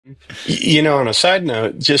On a side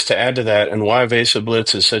note, just to add to that, and why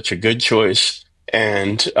VasoBlitz is such a good choice,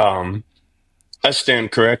 and I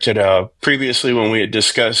stand corrected. Previously, when we had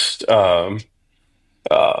discussed methylene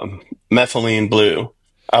blue,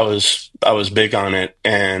 I was big on it,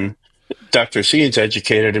 and Dr. Seeds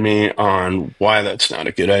educated me on why that's not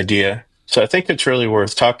a good idea. So I think it's really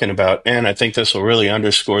worth talking about, and I think this will really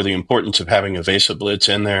underscore the importance of having a VasoBlitz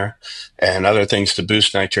in there and other things to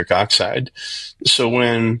boost nitric oxide. So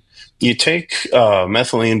when you take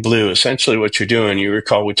methylene blue, essentially what you're doing, you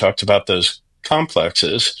recall we talked about those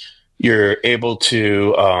complexes. You're able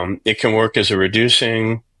to, it can work as a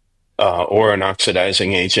reducing or an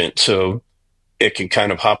oxidizing agent. So it can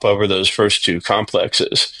kind of hop over those first two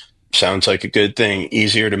complexes. Sounds like a good thing,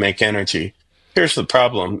 easier to make energy. Here's the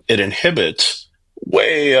problem. It inhibits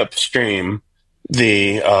way upstream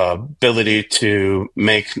the ability to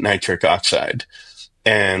make nitric oxide.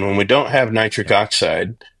 And when we don't have nitric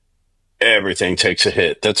oxide, everything takes a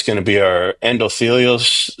hit. That's going to be our endothelial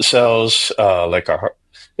cells,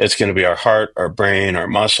 it's going to be our heart, our brain, our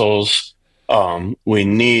muscles. We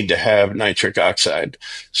need to have nitric oxide.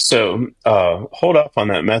 So hold up on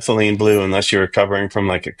that methylene blue unless you're recovering from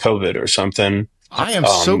like a COVID or something. I am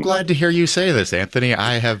so glad to hear you say this, Anthony.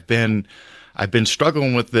 I've been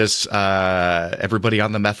struggling with this. Everybody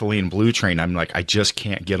on the methylene blue train, I'm like, I just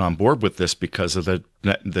can't get on board with this because of the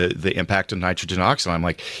impact of nitrogen oxide. I'm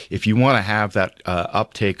like, if you want to have that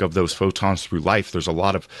uptake of those photons through light, there's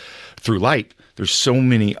so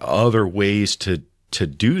many other ways to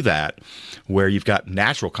do that, where you've got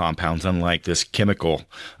natural compounds, unlike this chemical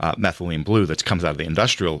methylene blue that comes out of the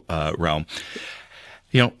industrial realm.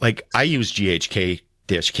 Like I use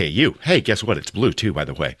GHK-Cu. Hey, guess what? It's blue too, by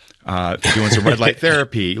the way. If you're doing some red light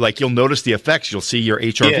therapy, like you'll notice the effects. You'll see your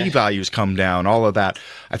HRV values come down, all of that.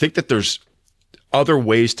 I think that there's other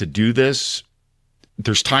ways to do this.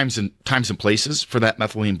 There's times and places for that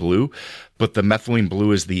methylene blue, but the methylene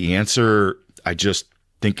blue is the answer. I just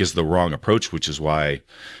think is the wrong approach, which is why,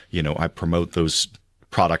 I promote those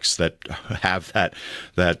products that have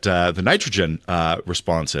the nitrogen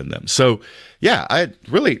response in them. So yeah, I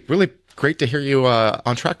really great to hear you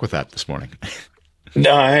on track with that this morning.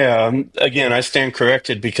 No, again, I stand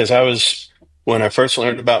corrected because when I first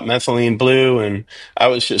learned about methylene blue, and I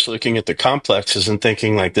was just looking at the complexes and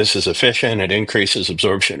thinking like, this is efficient. It increases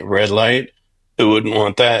absorption of red light. Who wouldn't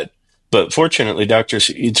want that? But fortunately, Dr.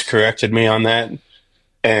 Seeds corrected me on that.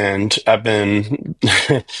 And I've been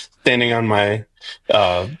standing on my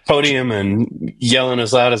podium and yelling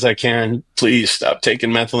as loud as I can, please stop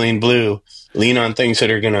taking methylene blue. Lean on things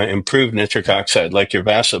that are going to improve nitric oxide, like your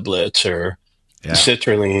VasoBlitz or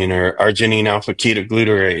citrulline or arginine alpha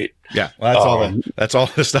ketoglutarate. Yeah, well, that's all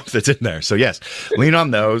the stuff that's in there. So yes, lean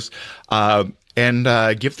on those. And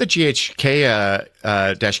give the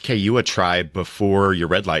GHK-Cu a try before your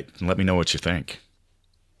red light and let me know what you think.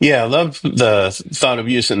 Yeah, I love the thought of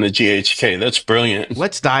using the GHK. That's brilliant.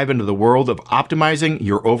 Let's dive into the world of optimizing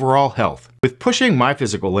your overall health. With pushing my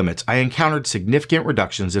physical limits, I encountered significant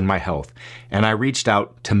reductions in my health, and I reached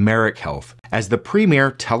out to Merrick Health as the premier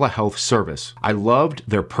telehealth service. I loved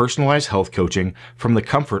their personalized health coaching from the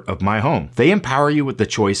comfort of my home. They empower you with the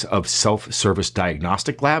choice of self-service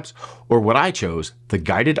diagnostic labs, or what I chose, the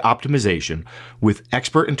guided optimization with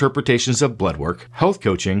expert interpretations of blood work, health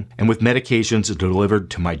coaching, and with medications delivered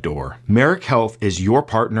to my door. Merrick Health is your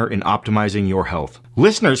partner in optimizing your health.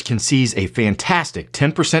 Listeners can seize a fantastic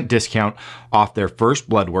 10% discount off their first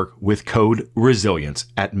blood work with code RESILIENCE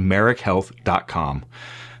at merrickhealth.com.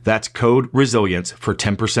 That's code RESILIENCE for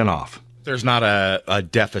 10% off. There's not a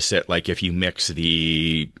deficit like if you mix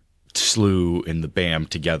the SLU and the BAM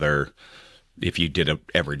together, if you did a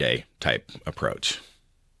everyday type approach.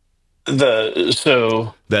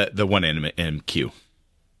 The 1-MQ.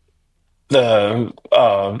 The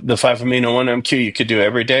 5-amino-1-MQ you could do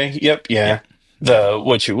every day. Yep. Yeah.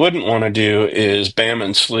 What you wouldn't want to do is BAM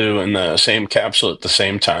and SLU in the same capsule at the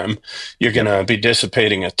same time. You're going to be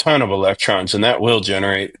dissipating a ton of electrons, and that will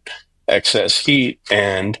generate excess heat,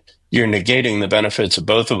 and you're negating the benefits of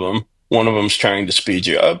both of them. One of them's trying to speed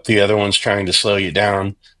you up. The other one's trying to slow you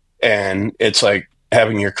down. And it's like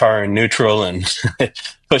having your car in neutral and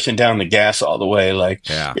pushing down the gas all the way. Like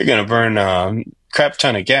you're going to burn a crap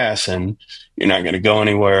ton of gas and you're not going to go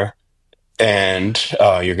anywhere. And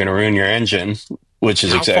you're going to ruin your engine, which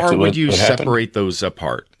is exactly what happened. How far would you separate those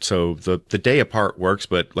apart? So the day apart works,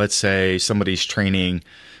 but let's say somebody's training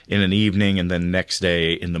in an evening and then next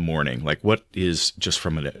day in the morning. Like what is just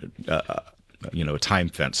from a time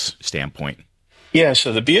fence standpoint? Yeah,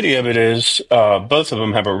 so the beauty of it is both of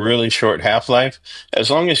them have a really short half-life. As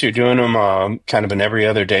long as you're doing them kind of an every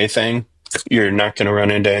other day thing, you're not going to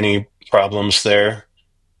run into any problems there.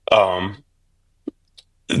 Um,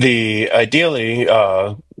 the ideally,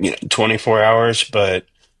 24 hours, but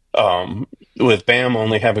with BAM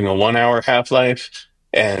only having a 1 hour half life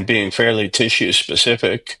and being fairly tissue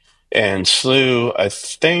specific, and SLU, I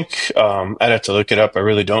think I'd have to look it up. I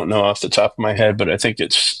really don't know off the top of my head, but I think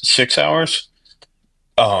it's 6 hours.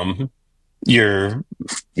 Um, you'd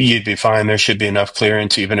be fine. There should be enough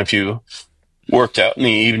clearance, even if you worked out in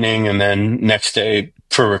the evening and then next day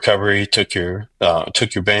for recovery took your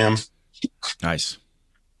BAM. Nice.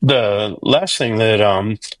 The last thing that,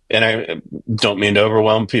 and I don't mean to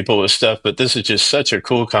overwhelm people with stuff, but this is just such a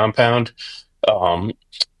cool compound. Um,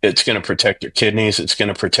 it's going to protect your kidneys. It's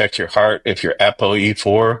going to protect your heart. If you're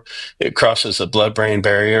ApoE4, it crosses the blood-brain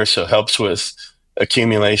barrier, so helps with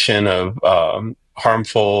accumulation of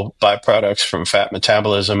harmful byproducts from fat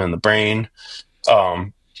metabolism in the brain.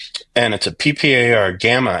 And it's a PPAR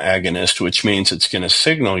gamma agonist, which means it's going to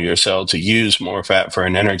signal your cell to use more fat for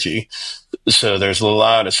an energy. So there's a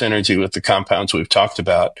lot of synergy with the compounds we've talked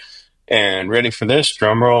about. And ready for this,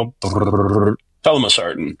 drum roll,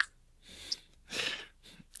 telomosartan.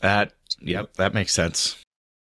 Yep, that makes sense.